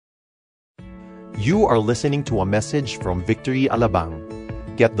You are listening to a message from Victory Alabang.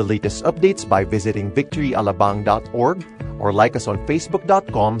 Get the latest updates by visiting victoryalabang.org or like us on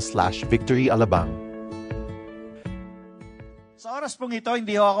facebook.com/victoryalabang. Sa oras pong ito,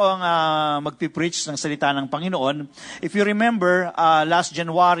 hindi ako ang magpipreach ng salita ng Panginoon. If you remember, last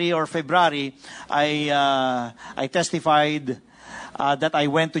January or February, I testified that I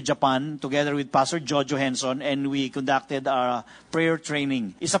went to Japan together with Pastor Jojo Henson and we conducted a prayer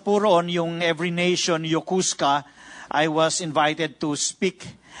training. Isa po roon yung Every Nation Yokosuka. I was invited to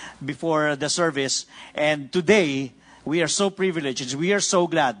speak before the service, and today we are so privileged, we are so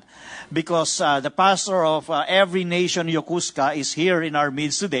glad because the pastor of Every Nation Yokosuka is here in our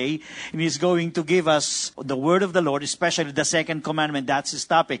midst today, and he's going to give us the word of the Lord, especially the second commandment. That's his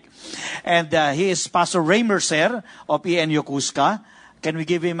topic. And he is Pastor Ray Mercer of EN Yokosuka. Can we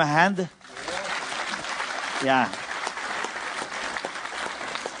give him a hand? Yeah.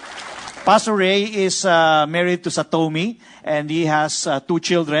 Pastor Ray is married to Satomi, and he has two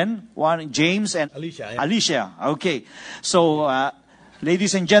children, one James and Alicia. Alicia. Okay. So,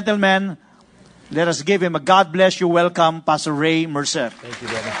 ladies and gentlemen, let us give him a God bless you welcome, Pastor Ray Mercer. Thank you,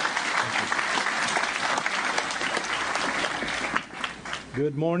 brother.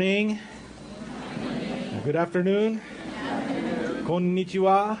 Good morning. Good afternoon.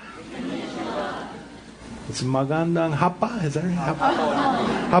 Konnichiwa. It's magandang hapa. Is that right?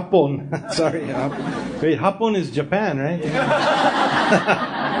 Hapon. Sorry. Wait, Hapon is Japan, right?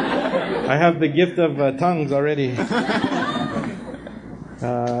 I have the gift of tongues already.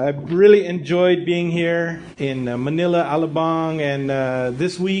 I've really enjoyed being here in Manila, Alabang, and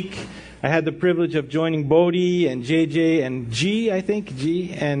this week I had the privilege of joining Bodhi and JJ and G,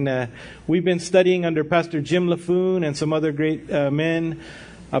 and we've been studying under Pastor Jim LaFoon and some other great men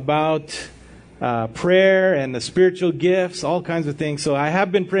about prayer and the spiritual gifts, all kinds of things. So I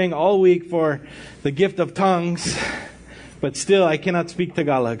have been praying all week for the gift of tongues, but still I cannot speak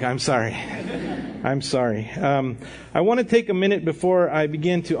Tagalog. I'm sorry. I want to take a minute before I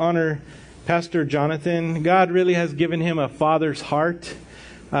begin to honor Pastor Jonathan. God really has given him a father's heart.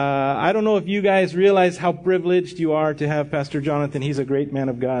 I don't know if you guys realize how privileged you are to have Pastor Jonathan. He's a great man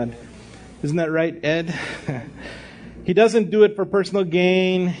of God. Isn't that right, Ed? He doesn't do it for personal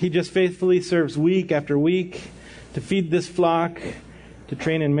gain. He just faithfully serves week after week to feed this flock, to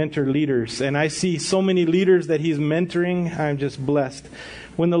train and mentor leaders. And I see so many leaders that he's mentoring. I'm just blessed.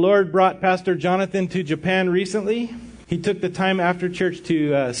 When the Lord brought Pastor Jonathan to Japan recently, he took the time after church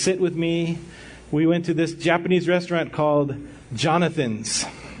to sit with me. We went to this Japanese restaurant called Jonathan's.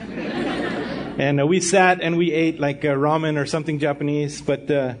 And we sat and we ate like ramen or something Japanese.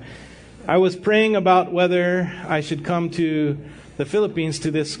 But I was praying about whether I should come to the Philippines to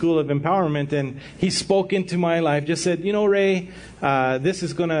this school of empowerment, and he spoke into my life, just said, you know, Ray, this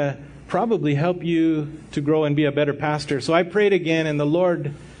is going to probably help you to grow and be a better pastor. So I prayed again, and the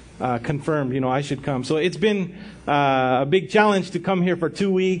Lord confirmed, I should come. So it's been a big challenge to come here for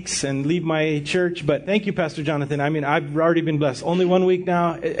 2 weeks and leave my church, but thank you, Pastor Jonathan. I mean, I've already been blessed. Only 1 week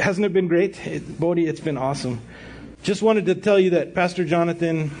now. Hasn't it been great? Bodhi, it's been awesome. Just wanted to tell you that Pastor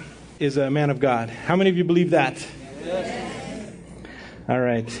Jonathan is a man of God. How many of you believe that? Yes. All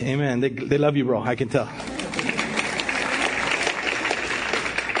right. Amen. They love you, bro. I can tell.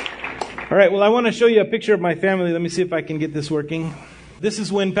 All right. Well, I want to show you a picture of my family. Let me see if I can get this working. This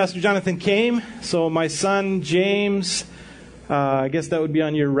is when Pastor Jonathan came. So my son, James, I guess that would be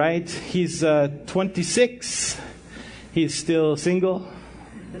on your right. He's 26. He's still single.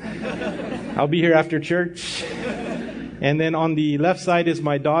 I'll be here after church. And then on the left side is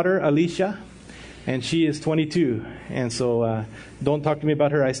my daughter, Alicia, and she is 22. And so don't talk to me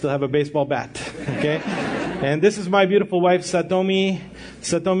about her. I still have a baseball bat. Okay? And this is my beautiful wife, Satomi.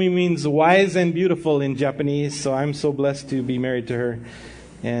 Satomi means wise and beautiful in Japanese, so I'm so blessed to be married to her.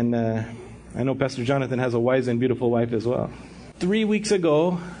 And I know Pastor Jonathan has a wise and beautiful wife as well. 3 weeks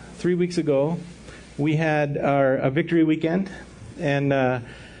ago, we had a victory weekend. And I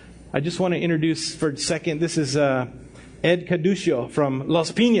just want to introduce for a second, this is Ed Caducio from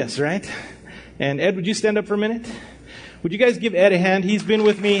Los Piñas, right? And Ed, would you stand up for a minute? Would you guys give Ed a hand? He's been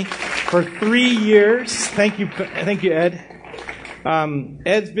with me for 3 years. Thank you, Ed.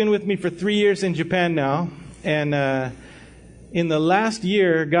 Ed's been with me for 3 years in Japan now. And in the last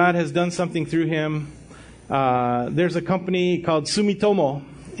year, God has done something through him. There's a company called Sumitomo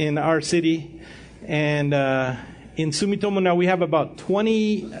in our city. And in Sumitomo now we have about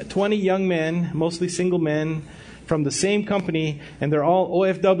 20 young men, mostly single men, from the same company, and they're all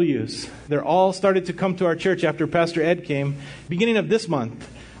OFWs. They're all started to come to our church after Pastor Ed came. Beginning of this month,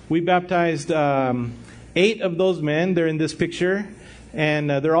 we baptized 8 of those men. They're in this picture. and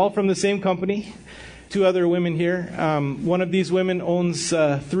they're all from the same company. Two other women here. One of these women owns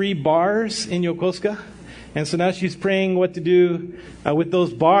 3 bars in Yokosuka, and so now she's praying what to do with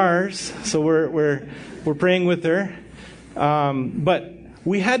those bars. So we're praying with her. But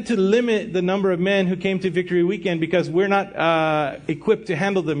we had to limit the number of men who came to Victory Weekend because we're not equipped to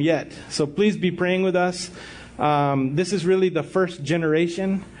handle them yet. So please be praying with us. This is really the first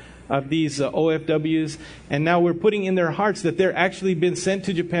generation of these OFWs, and now we're putting in their hearts that they're actually been sent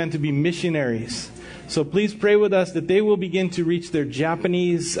to Japan to be missionaries. So please pray with us that they will begin to reach their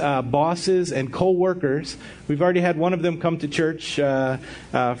Japanese bosses and co-workers. We've already had one of them come to church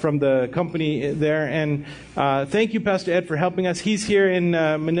from the company there. And thank you, Pastor Ed, for helping us. He's here in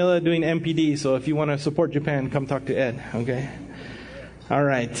Manila doing MPD. So if you want to support Japan, come talk to Ed. Okay? All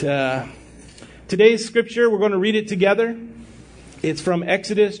right. Today's scripture, we're going to read it together. It's from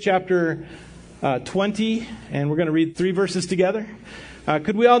Exodus chapter 20, and we're going to read 3 verses together.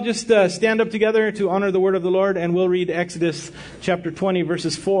 Could we all just stand up together to honor the word of the Lord, and we'll read Exodus chapter 20,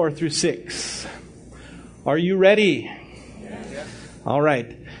 verses 4 through 6. Are you ready? Yes. All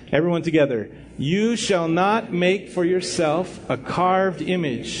right. Everyone together. You shall not make for yourself a carved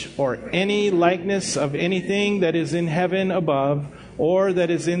image or any likeness of anything that is in heaven above, or that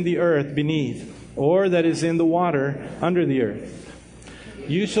is in the earth beneath, or that is in the water under the earth.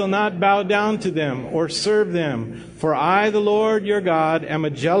 You shall not bow down to them or serve them, for I, the Lord your God, am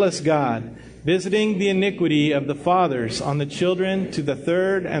a jealous God, visiting the iniquity of the fathers on the children to the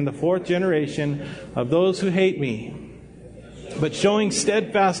 3rd and the 4th generation of those who hate me, but showing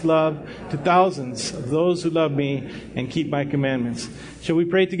steadfast love to thousands of those who love me and keep my commandments. Shall we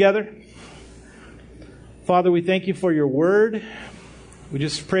pray together? Father, we thank you for your word. We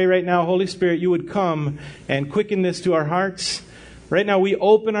just pray right now, Holy Spirit, you would come and quicken this to our hearts. Right now, we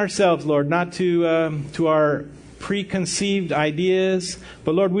open ourselves, Lord, not to our preconceived ideas,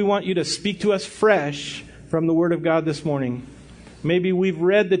 but Lord, we want you to speak to us fresh from the Word of God this morning. Maybe we've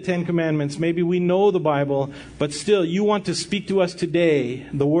read the 10 Commandments, maybe we know the Bible, but still, you want to speak to us today,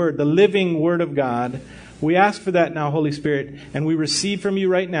 the Word, the living Word of God. We ask for that now, Holy Spirit, and we receive from you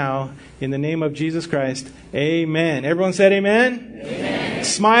right now in the name of Jesus Christ. Amen. Everyone said amen? Amen.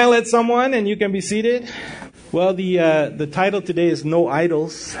 Smile at someone and you can be seated. Well, the title today is No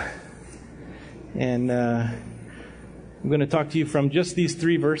Idols, and I'm going to talk to you from just these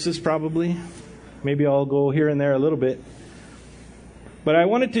 3 verses probably. Maybe I'll go here and there a little bit. But I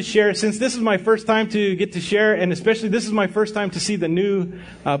wanted to share, since this is my first time to get to share, and especially this is my first time to see the new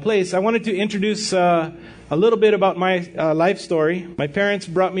place, I wanted to introduce a little bit about my life story. My parents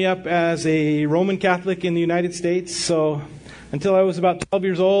brought me up as a Roman Catholic in the United States, so until I was about 12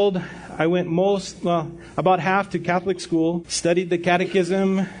 years old, I went about half to Catholic school, studied the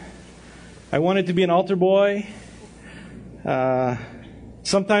catechism. I wanted to be an altar boy.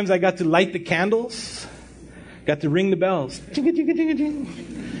 Sometimes I got to light the candles, got to ring the bells.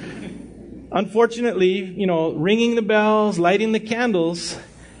 Unfortunately, ringing the bells, lighting the candles,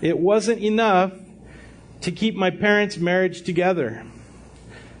 it wasn't enough to keep my parents' marriage together.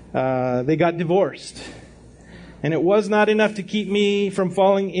 They got divorced. And it was not enough to keep me from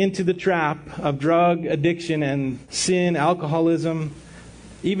falling into the trap of drug addiction and sin, alcoholism.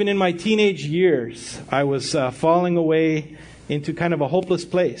 Even in my teenage years, I was falling away into kind of a hopeless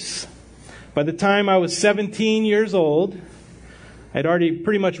place. By the time I was 17 years old, I'd already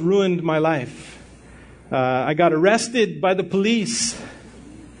pretty much ruined my life. I got arrested by the police.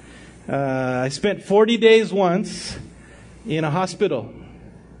 I spent 40 days once in a hospital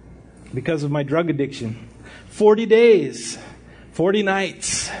because of my drug addiction. 40 days, 40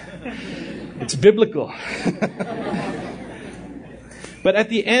 nights. It's biblical. But at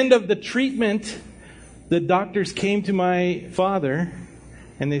the end of the treatment, the doctors came to my father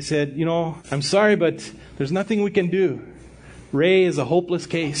and they said, I'm sorry, but there's nothing we can do. Ray is a hopeless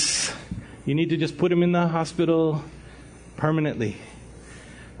case. You need to just put him in the hospital permanently.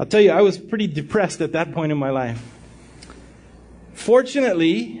 I'll tell you, I was pretty depressed at that point in my life.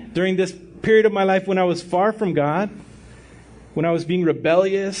 Fortunately, during this period of my life when I was far from God, when I was being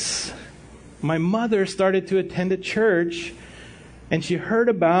rebellious, my mother started to attend a church, and she heard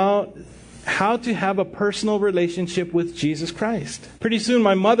about how to have a personal relationship with Jesus Christ. Pretty soon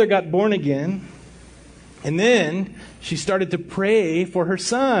my mother got born again, and then she started to pray for her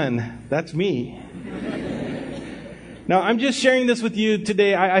son. That's me. Now, I'm just sharing this with you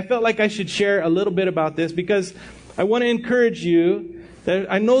today. I felt like I should share a little bit about this because I want to encourage you.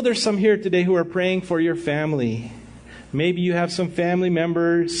 I know there's some here today who are praying for your family. Maybe you have some family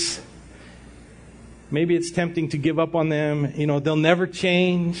members. Maybe it's tempting to give up on them. They'll never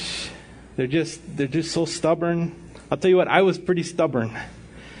change. They're just so stubborn. I'll tell you what, I was pretty stubborn.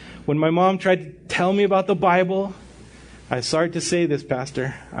 When my mom tried to tell me about the Bible, I'm sorry to say this,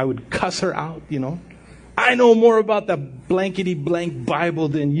 Pastor, I would cuss her out, I know more about the blankety blank Bible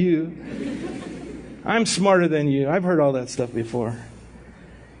than you. I'm smarter than you. I've heard all that stuff before.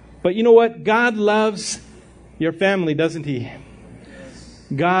 But you know what? God loves your family, doesn't He?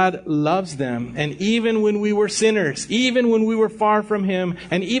 God loves them. And even when we were sinners, even when we were far from Him,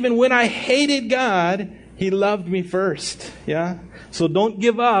 and even when I hated God, He loved me first. Yeah? So don't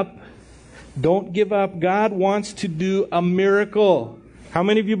give up. Don't give up. God wants to do a miracle. How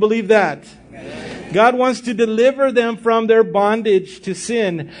many of you believe that? God wants to deliver them from their bondage to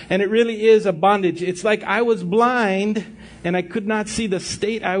sin. And it really is a bondage. It's like I was blind and I could not see the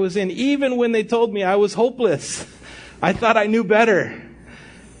state I was in. Even when they told me I was hopeless, I thought I knew better.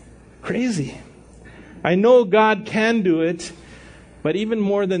 Crazy. I know God can do it, but even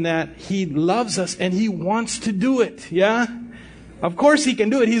more than that, He loves us and He wants to do it. Yeah? Of course He can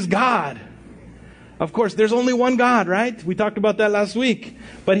do it. He's God. Of course, there's only one God, right? We talked about that last week.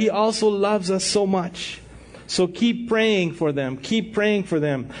 But He also loves us so much. So keep praying for them. Keep praying for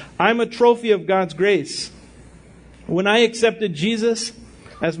them. I'm a trophy of God's grace. When I accepted Jesus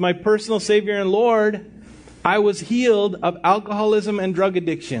as my personal Savior and Lord, I was healed of alcoholism and drug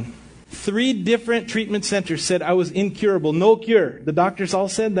addiction. 3 different treatment centers said I was incurable, no cure. The doctors all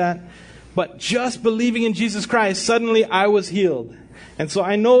said that. But just believing in Jesus Christ, suddenly I was healed. And so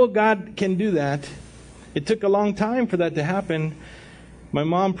I know God can do that. It took a long time for that to happen. My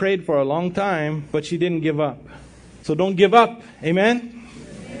mom prayed for a long time, but she didn't give up. So don't give up. Amen?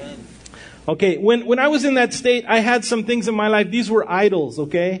 Amen. Okay, when I was in that state, I had some things in my life. These were idols,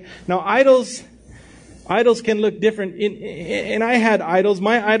 okay? Now, idols can look different. And I had idols.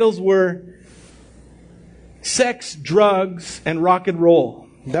 My idols were sex, drugs, and rock and roll.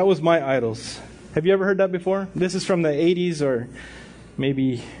 That was my idols. Have you ever heard that before? This is from the 80s or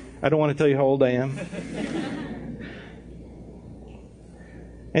maybe... I don't want to tell you how old I am.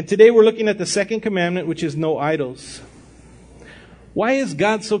 And today we're looking at the second commandment, which is no idols. Why is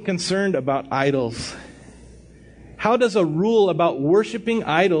God so concerned about idols? How does a rule about worshiping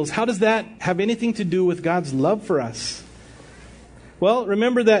idols, how does that have anything to do with God's love for us? Well,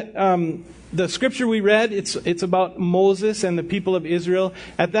 remember that the scripture we read, it's about Moses and the people of Israel.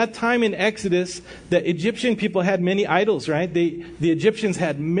 At that time in Exodus, the Egyptian people had many idols, right? The Egyptians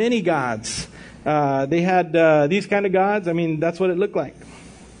had many gods. They had these kind of gods. I mean, that's what it looked like.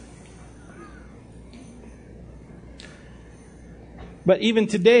 But even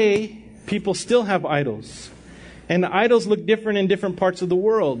today, people still have idols. And the idols look different in different parts of the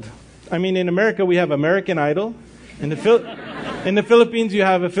world. I mean, in America, we have American Idol. In the Philippines, you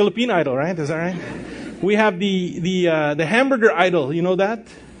have a Philippine Idol, right? Is that right? We have the hamburger idol. You know that?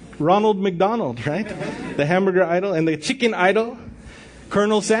 Ronald McDonald, right? The hamburger idol. And the chicken idol,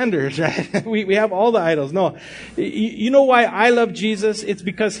 Colonel Sanders, right? We have all the idols. No. You know why I love Jesus? It's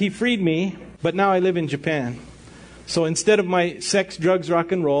because He freed me, but now I live in Japan. So instead of my sex, drugs,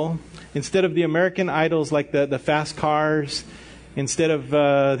 rock and roll, instead of the American idols like the fast cars, instead of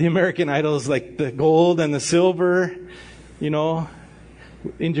the American idols like the gold and the silver,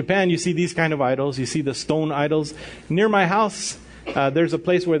 in Japan you see these kind of idols. You see the stone idols. Near my house, there's a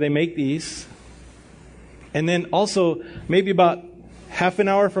place where they make these. And then also, maybe about half an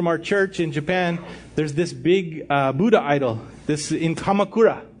hour from our church in Japan, there's this big Buddha idol. This in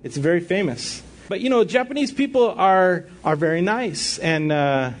Kamakura. It's very famous. But Japanese people are very nice. And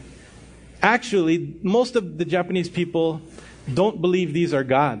actually, most of the Japanese people don't believe these are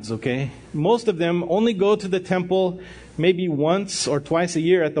gods, okay? Most of them only go to the temple maybe once or twice a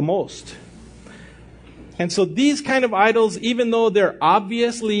year at the most. And so these kind of idols, even though they're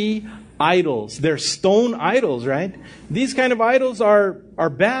obviously idols, they're stone idols, right? These kind of idols are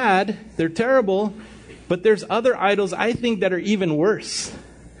bad, they're terrible, but there's other idols I think that are even worse.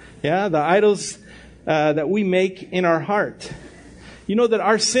 Yeah, the idols that we make in our heart. You know that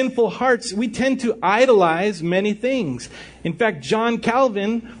our sinful hearts, we tend to idolize many things. In fact, John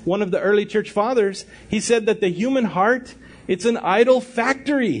Calvin, one of the early church fathers, he said that the human heart, it's an idol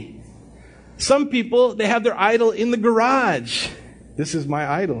factory. Some people, they have their idol in the garage. This is my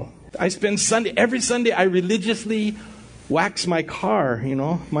idol. I spend every Sunday I religiously wax my car,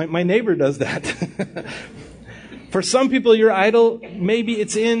 My neighbor does that. For some people, your idol, maybe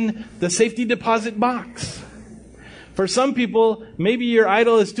it's in the safety deposit box. For some people, maybe your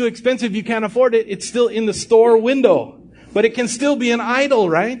idol is too expensive, you can't afford it. It's still in the store window. But it can still be an idol,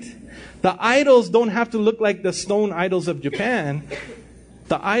 right? The idols don't have to look like the stone idols of Japan.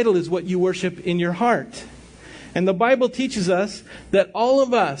 The idol is what you worship in your heart. And the Bible teaches us that all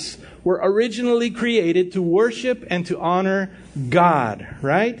of us, were originally created to worship and to honor God,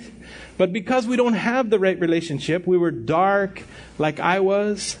 right? But because we don't have the right relationship, we were dark like I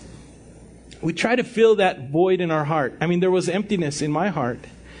was, we try to fill that void in our heart. I mean, there was emptiness in my heart.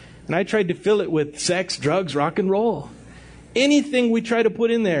 And I tried to fill it with sex, drugs, rock and roll. Anything we try to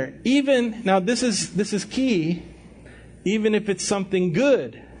put in there. Even, now this is key, even if it's something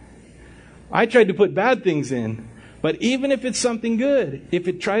good. I tried to put bad things in. But even if it's something good, if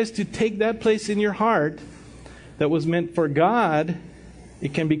it tries to take that place in your heart that was meant for God,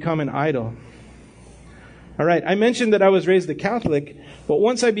 it can become an idol. All right, I mentioned that I was raised a Catholic, but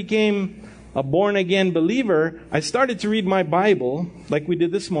once I became a born-again believer, I started to read my Bible, like we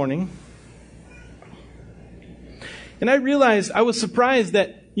did this morning. And I realized, I was surprised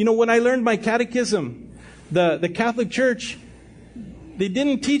that, when I learned my catechism, the Catholic Church, they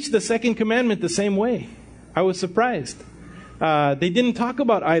didn't teach the second commandment the same way. I was surprised. They didn't talk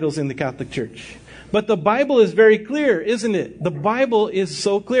about idols in the Catholic Church. But the Bible is very clear, isn't it? The Bible is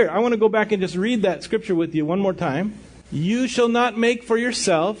so clear. I want to go back and just read that scripture with you one more time. You shall not make for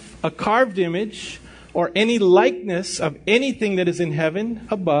yourself a carved image or any likeness of anything that is in heaven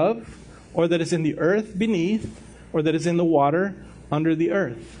above, or that is in the earth beneath, or that is in the water under the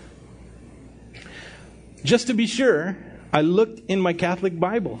earth. Just to be sure, I looked in my Catholic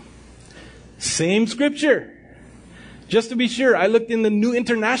Bible. Same scripture. Just to be sure, I looked in the New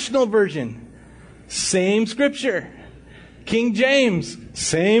International Version. Same scripture. King James,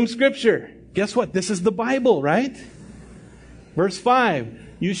 same scripture. Guess what? This is the Bible, right? Verse 5,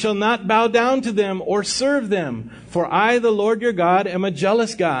 you shall not bow down to them or serve them, for I, the Lord your God, am a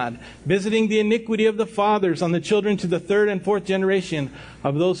jealous God, visiting the iniquity of the fathers on the children to the third and fourth generation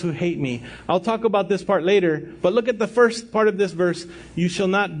of those who hate me. I'll talk about this part later, but look at the first part of this verse. You shall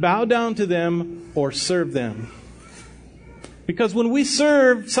not bow down to them or serve them. Because when we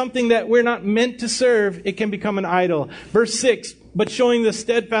serve something that we're not meant to serve, it can become an idol. Verse 6, but showing the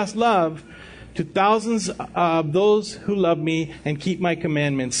steadfast love to thousands of those who love me and keep my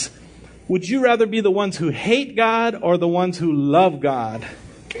commandments. Would you rather be the ones who hate God or the ones who love God?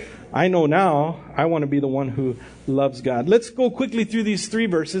 I know now I want to be the one who loves God. Let's go quickly through these 3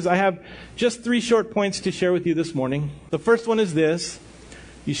 verses. I have just 3 short points to share with you this morning. The first one is this: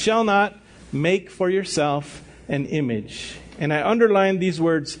 you shall not make for yourself an image. And I underlined these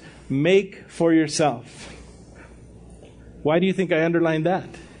words, make for yourself. Why do you think I underlined that?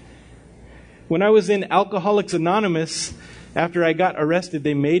 When I was in Alcoholics Anonymous, after I got arrested,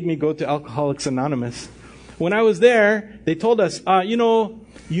 they made me go to Alcoholics Anonymous. When I was there, they told us,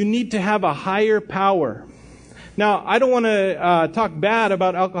 you need to have a higher power. Now, I don't want to talk bad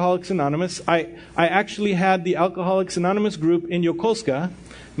about Alcoholics Anonymous. I actually had the Alcoholics Anonymous group in Yokosuka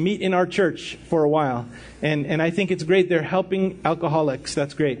meet in our church for a while. And I think it's great. They're helping alcoholics.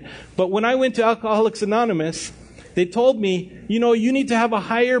 That's great. But when I went to Alcoholics Anonymous, they told me, you need to have a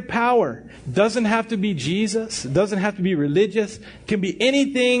higher power. Doesn't have to be Jesus. Doesn't have to be religious. It can be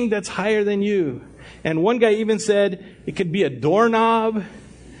anything that's higher than you. And one guy even said it could be a doorknob.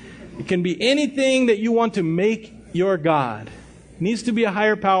 It can be anything that you want to make your God. It needs to be a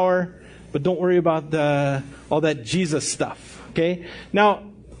higher power, but don't worry about all that Jesus stuff. Okay? Now,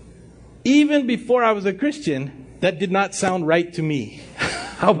 even before I was a Christian, that did not sound right to me.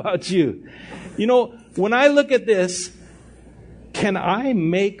 How about you? When I look at this, can I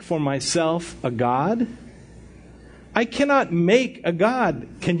make for myself a God? I cannot make a God.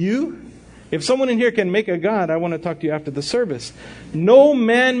 Can you? If someone in here can make a God, I want to talk to you after the service. No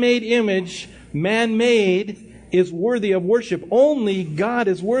man-made image, man-made, is worthy of worship. Only God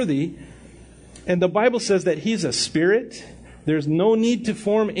is worthy. And the Bible says that He's a spirit. There's no need to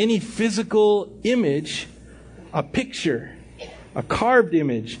form any physical image, a picture, a carved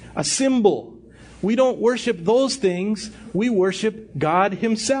image, a symbol. We don't worship those things. We worship God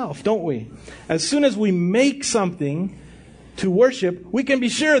Himself, don't we? As soon as we make something to worship, we can be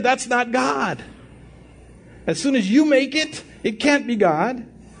sure that's not God. As soon as you make it, it can't be God.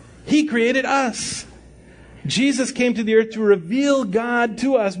 He created us. Jesus came to the earth to reveal God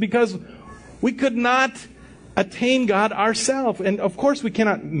to us because we could not attain God ourselves. And of course, we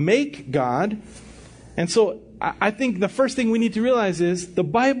cannot make God. And so I think the first thing we need to realize is the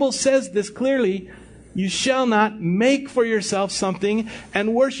Bible says this clearly: you shall not make for yourself something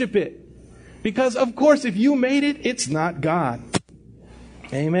and worship it. Because, of course, if you made it, it's not God.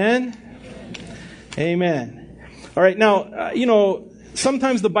 Amen? Amen. All right, now,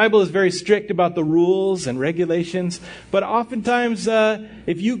 sometimes the Bible is very strict about the rules and regulations, but oftentimes,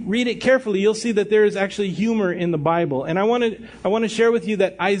 if you read it carefully, you'll see that there is actually humor in the Bible. And I want to share with you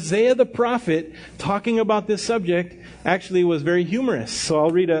that Isaiah the prophet, talking about this subject, actually was very humorous. So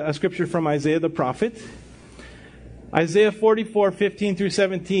I'll read a scripture from Isaiah the prophet. Isaiah 44:15 through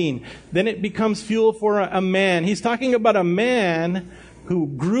 17. Then it becomes fuel for a man. He's talking about a man who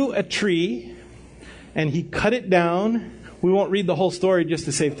grew a tree and he cut it down. We won't read the whole story just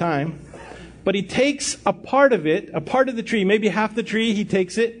to save time. But he takes a part of it, a part of the tree, maybe half the tree, he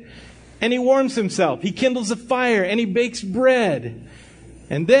takes it, and he warms himself. He kindles a fire and he bakes bread.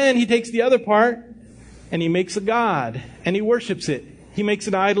 And then he takes the other part and he makes a god and he worships it. He makes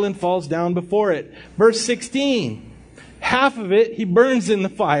an idol and falls down before it. Verse 16. Half of it he burns in the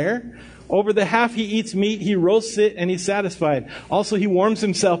fire. Over the half he eats meat, he roasts it, and he's satisfied. Also he warms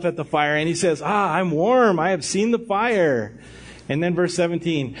himself at the fire, and he says, I'm warm, I have seen the fire. And then verse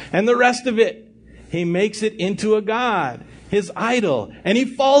 17, and the rest of it, he makes it into a god, his idol, and he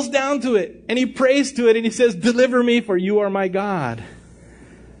falls down to it, and he prays to it, and he says, deliver me, for you are my God.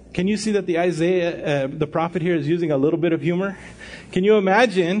 Can you see that the Isaiah, the prophet here, is using a little bit of humor? Can you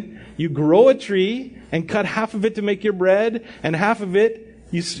imagine you grow a tree and cut half of it to make your bread, and half of it,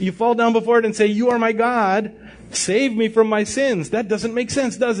 you fall down before it and say, you are my God, save me from my sins. That doesn't make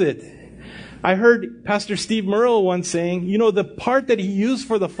sense, does it? I heard Pastor Steve Merle once saying, the part that he used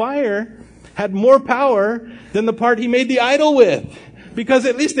for the fire had more power than the part he made the idol with. Because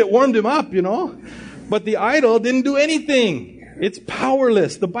at least it warmed him up, But the idol didn't do anything. It's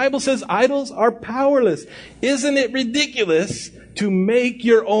powerless. The Bible says idols are powerless. Isn't it ridiculous to make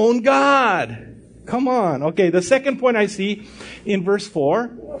your own God? Come on. Okay, the second point I see in verse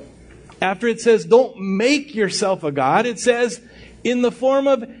 4, after it says, don't make yourself a god, it says, in the form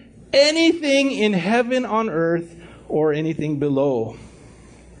of anything in heaven, on earth, or anything below.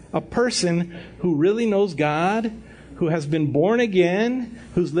 A person who really knows God, who has been born again,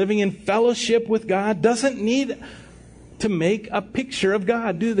 who's living in fellowship with God, doesn't need to make a picture of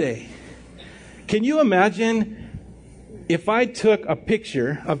God, do they? Can you imagine if I took a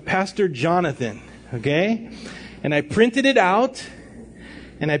picture of Pastor Jonathan, okay, and I printed it out,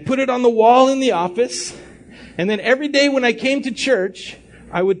 and I put it on the wall in the office, and then every day when I came to church,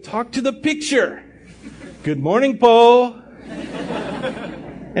 I would talk to the picture. Good morning, Poe.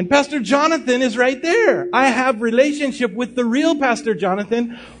 And Pastor Jonathan is right there. I have relationship with the real Pastor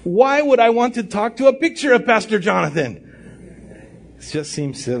Jonathan. Why would I want to talk to a picture of Pastor Jonathan? It just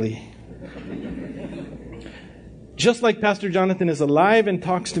seems silly. Just like Pastor Jonathan is alive and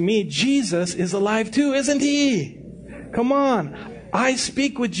talks to me, Jesus is alive too, isn't he? Come on. I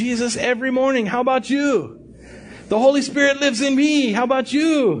speak with Jesus every morning. How about you? The Holy Spirit lives in me. How about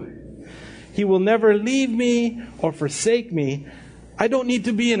you? He will never leave me or forsake me. I don't need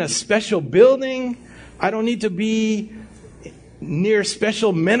to be in a special building. I don't need to be near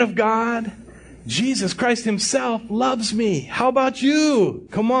special men of God. Jesus Christ himself loves me. How about you?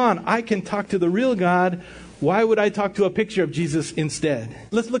 Come on. I can talk to the real God. Why would I talk to a picture of Jesus instead?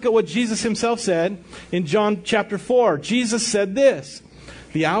 Let's look at what Jesus himself said in John chapter 4. Jesus said this,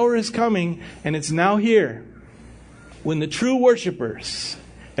 the hour is coming and it's now here when the true worshipers,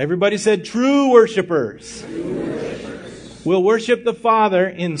 everybody said true worshipers, will worship the Father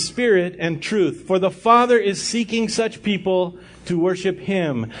in spirit and truth. For the Father is seeking such people to worship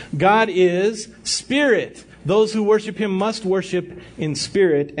him. God is spirit. Those who worship him must worship in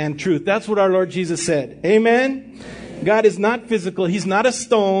spirit and truth. That's what our Lord Jesus said. Amen? God is not physical. He's not a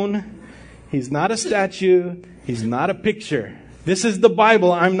stone. He's not a statue. He's not a picture. This is the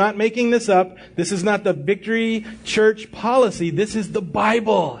Bible. I'm not making this up. This is not the Victory Church policy. This is the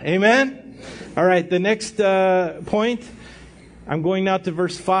Bible. Amen? All right, the next point. I'm going now to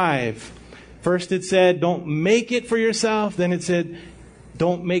verse 5. First it said, don't make it for yourself. Then it said,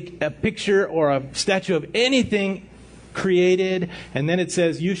 don't make a picture or a statue of anything created. And then it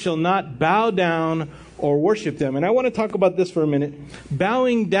says, you shall not bow down or worship them. And I want to talk about this for a minute.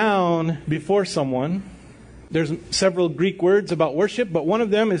 Bowing down before someone. There's several Greek words about worship, but one of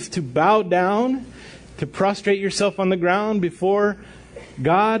them is to bow down, to prostrate yourself on the ground before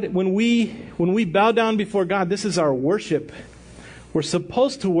God. When we bow down before God, this is our worship. We're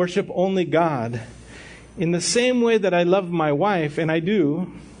supposed to worship only God. In the same way that I love my wife, and I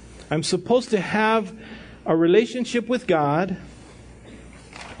do, I'm supposed to have a relationship with God.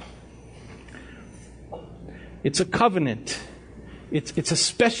 It's a covenant. It's a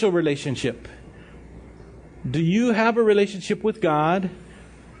special relationship. Do you have a relationship with God?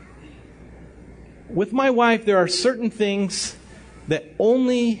 With my wife, there are certain things that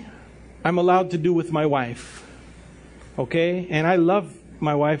only I'm allowed to do with my wife. Okay? And I love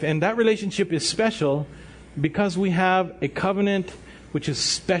my wife, and that relationship is special because we have a covenant which is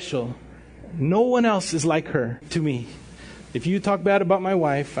special. No one else is like her to me. If you talk bad about my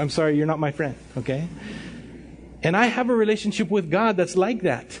wife, I'm sorry, you're not my friend. Okay? And I have a relationship with God that's like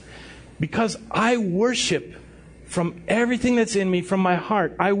that. Because I worship from everything that's in me, from my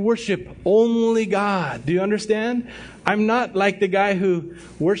heart. I worship only God. Do you understand? I'm not like the guy who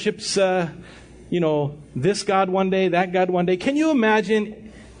worships, this God one day, that God one day. Can you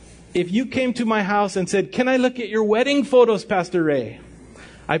imagine if you came to my house and said, "Can I look at your wedding photos, Pastor Ray?"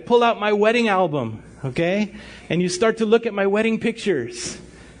 I pull out my wedding album, okay? And you start to look at my wedding pictures.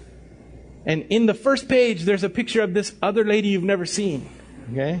 And in the first page, there's a picture of this other lady you've never seen,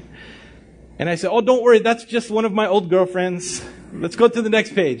 okay? And I say, "Oh, don't worry, that's just one of my old girlfriends. Let's go to the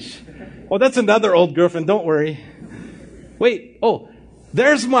next page. Oh, that's another old girlfriend, don't worry. Wait, oh,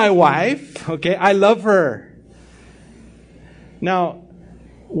 there's my wife, okay? I love her." Now,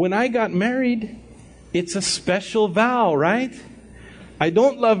 when I got married, it's a special vow, right? I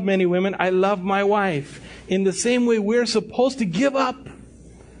don't love many women, I love my wife. In the same way, we're supposed to give up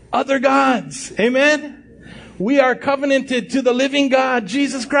other gods. Amen? We are covenanted to the living God,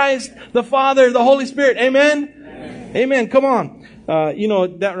 Jesus Christ, the Father, the Holy Spirit. Amen? Amen. Amen. Come on.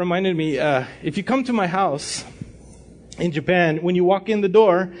 That reminded me, if you come to my house in Japan, when you walk in the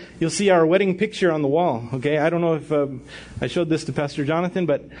door, you'll see our wedding picture on the wall. Okay? I don't know if I showed this to Pastor Jonathan,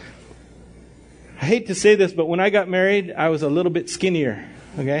 but I hate to say this, but when I got married, I was a little bit skinnier.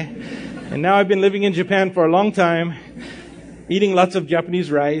 Okay? And now I've been living in Japan for a long time, eating lots of Japanese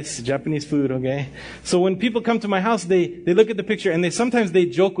rice, Japanese food, okay? So when people come to my house, they look at the picture and sometimes they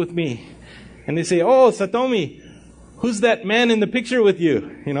joke with me. And they say, "Oh, Satomi, who's that man in the picture with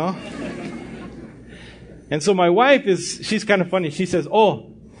you?" You know? And so my wife she's kind of funny. She says, "Oh,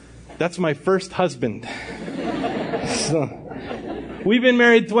 that's my first husband." So we've been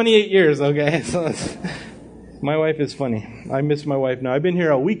married 28 years, okay? So my wife is funny. I miss my wife now. I've been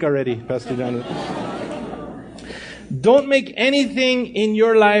here a week already, Pastor Jonathan. Don't make anything in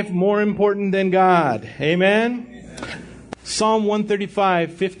your life more important than God. Amen? Psalm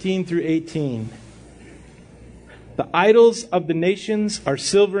 135, 15 through 18. The idols of the nations are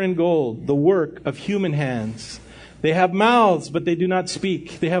silver and gold, the work of human hands. They have mouths, but they do not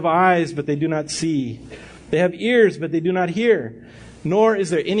speak. They have eyes, but they do not see. They have ears, but they do not hear. Nor is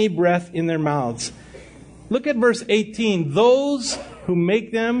there any breath in their mouths. Look at verse 18. Those who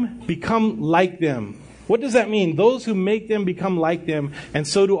make them become like them. What does that mean? Those who make them become like them, and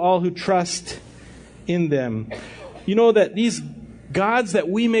so do all who trust in them. You know that these gods that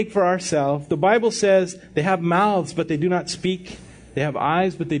we make for ourselves, the Bible says they have mouths, but they do not speak. They have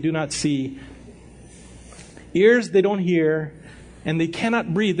eyes, but they do not see. Ears, they don't hear, and they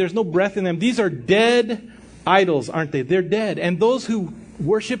cannot breathe. There's no breath in them. These are dead idols, aren't they? They're dead. And those who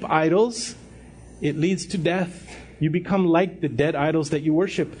worship idols, it leads to death. You become like the dead idols that you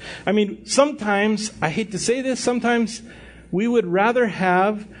worship. I mean, sometimes, I hate to say this, sometimes we would rather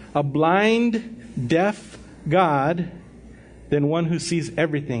have a blind, deaf God than one who sees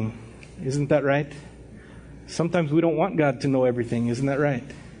everything. Isn't that right? Sometimes we don't want God to know everything. Isn't that right?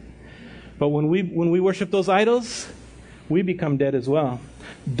 But when we worship those idols, we become dead as well.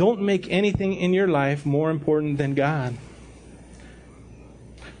 Don't make anything in your life more important than God.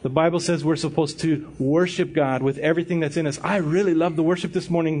 The Bible says we're supposed to worship God with everything that's in us. I really love the worship this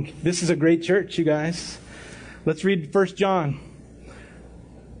morning. This is a great church, you guys. Let's read 1 John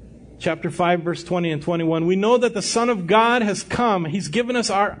chapter 5, verse 20 and 21. We know that the Son of God has come. He's given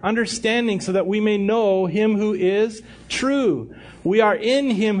us our understanding so that we may know Him who is true. We are in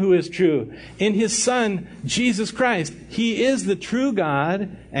Him who is true, in His Son, Jesus Christ. He is the true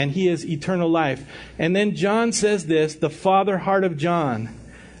God, and He is eternal life. And then John says this, the father heart of John.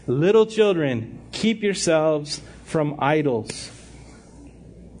 Little children, keep yourselves from idols.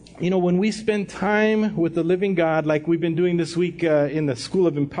 You know, when we spend time with the living God, like we've been doing this week in the School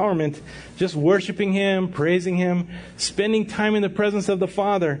of Empowerment, just worshiping Him, praising Him, spending time in the presence of the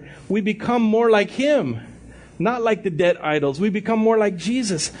Father, we become more like Him, not like the dead idols. We become more like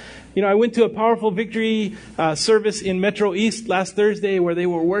Jesus. You know, I went to a powerful victory service in Metro East last Thursday where they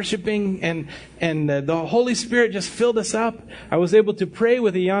were worshiping and the Holy Spirit just filled us up. I was able to pray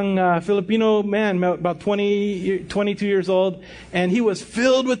with a young Filipino man, about 22 years old, and he was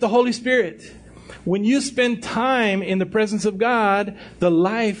filled with the Holy Spirit. When you spend time in the presence of God, the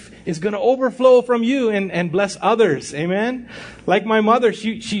life is going to overflow from you and bless others. Amen? Like my mother,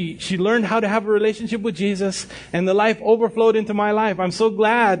 she learned how to have a relationship with Jesus, and the life overflowed into my life. I'm so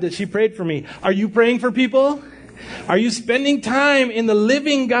glad that she prayed for me. Are you praying for people? Are you spending time in the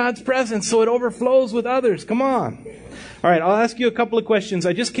living God's presence so it overflows with others? Come on. All right, I'll ask you a couple of questions.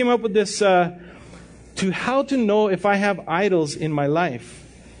 I just came up with this to how to know if I have idols in my life.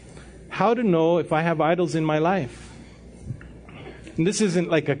 How to know if I have idols in my life. And this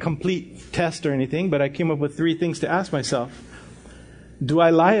isn't like a complete test or anything, but I came up with 3 things to ask myself. Do I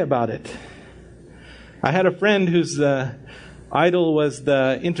lie about it? I had a friend whose idol was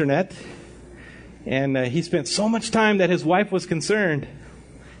the internet, and he spent so much time that his wife was concerned.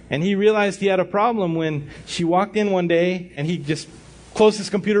 And he realized he had a problem when she walked in one day and he just closed his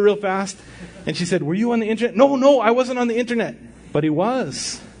computer real fast. And she said, "Were you on the internet?" No, I wasn't on the internet. But he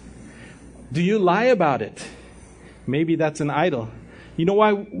was. Do you lie about it? Maybe that's an idol. You know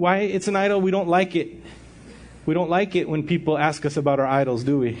why it's an idol? We don't like it. We don't like it when people ask us about our idols,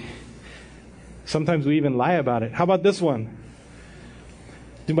 do we? Sometimes we even lie about it. How about this one?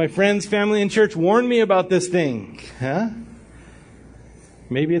 Do my friends, family, and church warn me about this thing? Huh?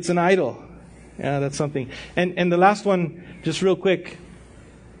 Maybe it's an idol. Yeah, that's something. And the last one, just real quick.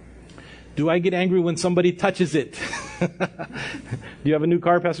 Do I get angry when somebody touches it? Do you have a new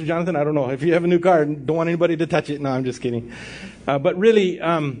car, Pastor Jonathan? I don't know. If you have a new car, don't want anybody to touch it. No, I'm just kidding. But really,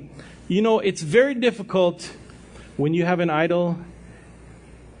 it's very difficult when you have an idol.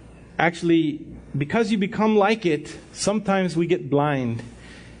 Actually, because you become like it, sometimes we get blind.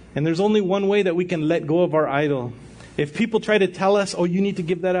 And there's only one way that we can let go of our idol. If people try to tell us, "Oh, you need to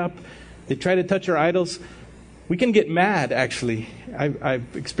give that up," they try to touch our idols, we can get mad, actually. I've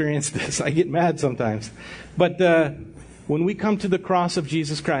experienced this. I get mad sometimes. But when we come to the cross of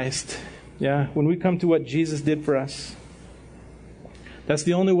Jesus Christ, when we come to what Jesus did for us, that's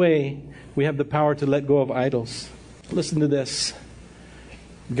the only way we have the power to let go of idols. Listen to this.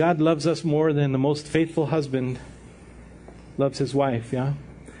 God loves us more than the most faithful husband loves his wife,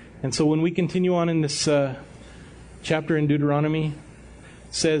 And so when we continue on in this chapter in Deuteronomy,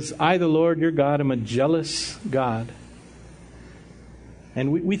 it says, "I, the Lord your God, am a jealous God."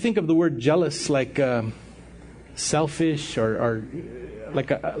 And we think of the word jealous like selfish or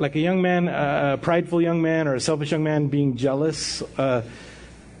like a young man, a prideful young man or a selfish young man being jealous.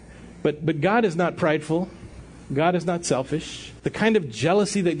 But God is not prideful. God is not selfish. The kind of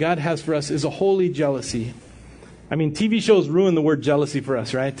jealousy that God has for us is a holy jealousy. I mean, TV shows ruin the word jealousy for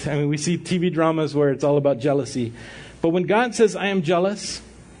us, right? I mean, we see TV dramas where it's all about jealousy. But when God says, "I am jealous,"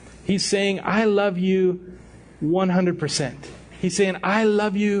 He's saying, "I love you 100%. He's saying, "I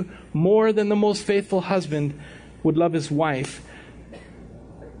love you more than the most faithful husband would love his wife."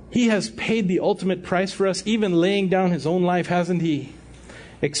 He has paid the ultimate price for us, even laying down His own life, hasn't He?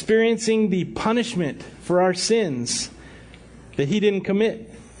 Experiencing the punishment for our sins that He didn't commit.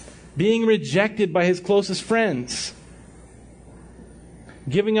 Being rejected by His closest friends.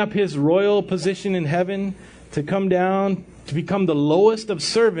 Giving up His royal position in heaven to come down, to become the lowest of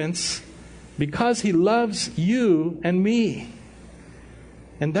servants because He loves you and me.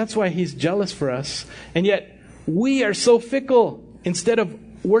 And that's why He's jealous for us. And yet, we are so fickle. Instead of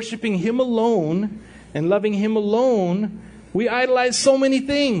worshiping Him alone and loving Him alone, we idolize so many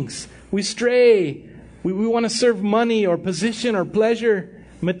things. We stray. We want to serve money or position or pleasure,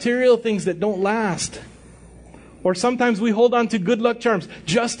 material things that don't last. Or sometimes we hold on to good luck charms.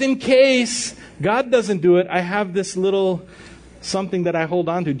 Just in case God doesn't do it, I have this little something that I hold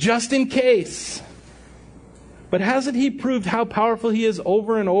on to. Just in case. But hasn't He proved how powerful He is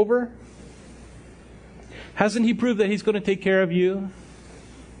over and over? Hasn't He proved that He's going to take care of you?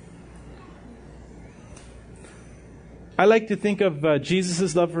 I like to think of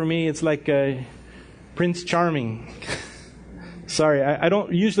Jesus' love for me. It's like Prince Charming. Sorry, I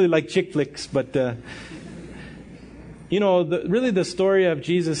don't usually like chick flicks, but really the story of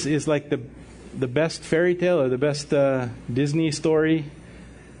Jesus is like the best fairy tale or the best Disney story.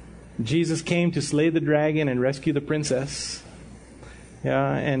 Jesus came to slay the dragon and rescue the princess.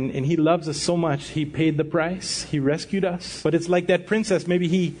 And He loves us so much. He paid the price. He rescued us. But it's like that princess. Maybe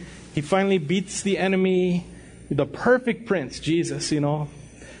he finally beats the enemy. The perfect prince, Jesus,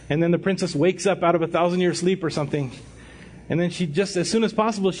 And then the princess wakes up out of a 1,000-year sleep or something. And then she just, as soon as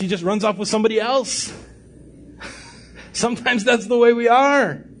possible, she just runs off with somebody else. Sometimes that's the way we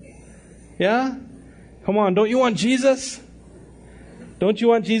are. Yeah? Come on, don't you want Jesus? Don't you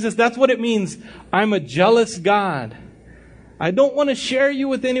want Jesus? That's what it means. I'm a jealous God. I don't want to share you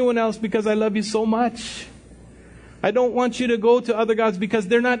with anyone else because I love you so much. I don't want you to go to other gods because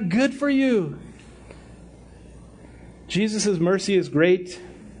they're not good for you. Jesus' mercy is great.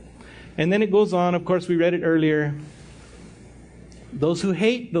 And then it goes on, of course, we read it earlier. Those who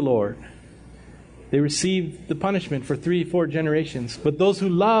hate the Lord, they receive the punishment for 3-4 generations. But those who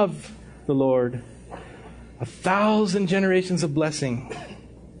love the Lord, 1,000 generations of blessing.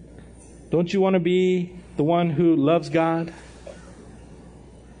 Don't you want to be the one who loves God?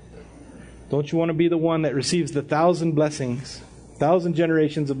 Don't you want to be the one that receives the 1,000 blessings, 1,000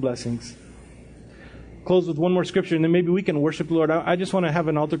 generations of blessings? Close with one more scripture, and then maybe we can worship the Lord. I just want to have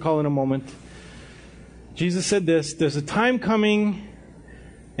an altar call in a moment. Jesus said this, there's a time coming,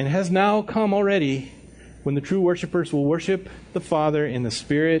 and has now come already, when the true worshipers will worship the Father in the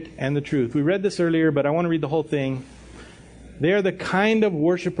Spirit and the truth. We read this earlier, but I want to read the whole thing. They are the kind of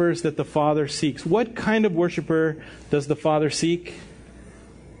worshipers that the Father seeks. What kind of worshiper does the Father seek?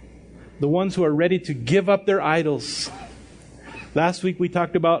 The ones who are ready to give up their idols. Last week we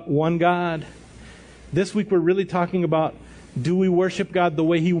talked about one God. This week we're really talking about, do we worship God the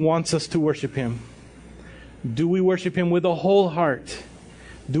way He wants us to worship Him? Do we worship Him with a whole heart?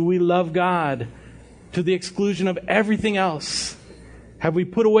 Do we love God to the exclusion of everything else? Have we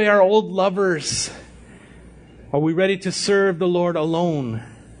put away our old lovers? Are we ready to serve the Lord alone?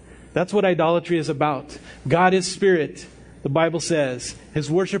 That's what idolatry is about. God is spirit, the Bible says.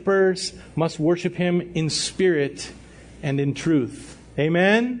 His worshipers must worship Him in spirit and in truth.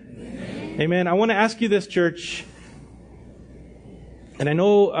 Amen? Amen. Amen. I want to ask you this, church. And I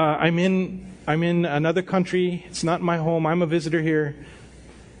know I'm in another country. It's not my home. I'm a visitor here.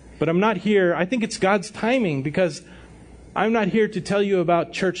 But I'm not here. I think it's God's timing, because I'm not here to tell you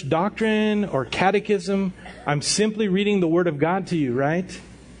about church doctrine or catechism. I'm simply reading the Word of God to you, right?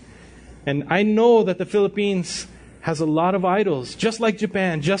 And I know that the Philippines has a lot of idols, just like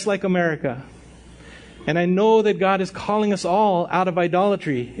Japan, just like America. And I know that God is calling us all out of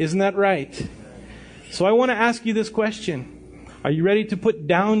idolatry. Isn't that right? So I want to ask you this question. Are you ready to put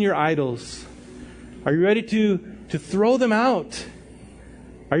down your idols? Are you ready to throw them out?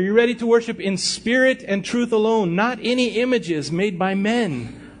 Are you ready to worship in spirit and truth alone, not any images made by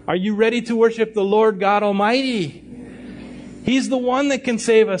men? Are you ready to worship the Lord God Almighty? He's the one that can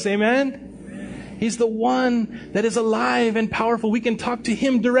save us, amen? He's the one that is alive and powerful. We can talk to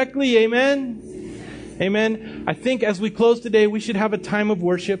Him directly, amen? Amen. I think as we close today, we should have a time of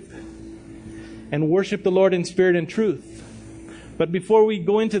worship and worship the Lord in spirit and truth. But before we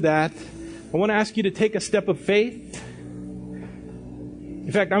go into that, I want to ask you to take a step of faith.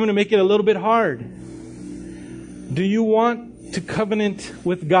 In fact, I'm going to make it a little bit hard. Do you want to covenant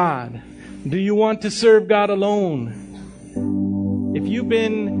with God? Do you want to serve God alone? If you've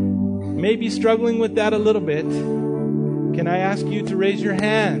been maybe struggling with that a little bit, can I ask you to raise your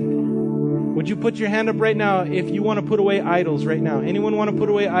hand? Would you put your hand up right now if you want to put away idols right now? Anyone want to put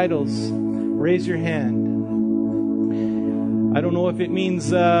away idols? Raise your hand. I don't know if it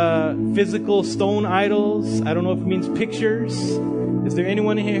means physical stone idols. I don't know if it means pictures. Is there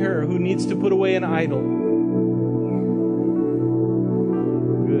anyone here who needs to put away an idol?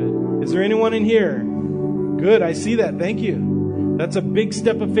 Good. Is there anyone in here? Good, I see that. Thank you. That's a big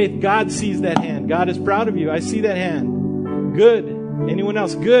step of faith. God sees that hand. God is proud of you. I see that hand. Good. Anyone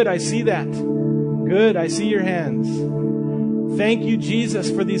else? Good, I see that. Good, I see your hands. Thank you, Jesus,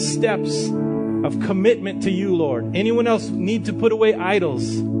 for these steps of commitment to you, Lord. Anyone else need to put away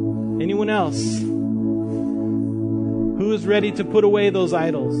idols? Anyone else? Who is ready to put away those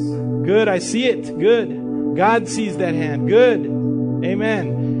idols? Good, I see it. Good. God sees that hand. Good.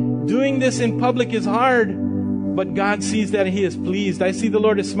 Amen. Doing this in public is hard, but God sees that He is pleased. I see the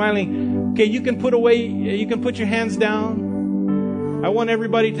Lord is smiling. Okay, you can put your hands down. I want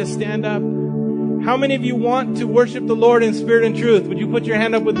everybody to stand up. How many of you want to worship the Lord in spirit and truth? Would you put your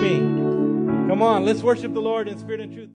hand up with me? Come on, let's worship the Lord in spirit and truth.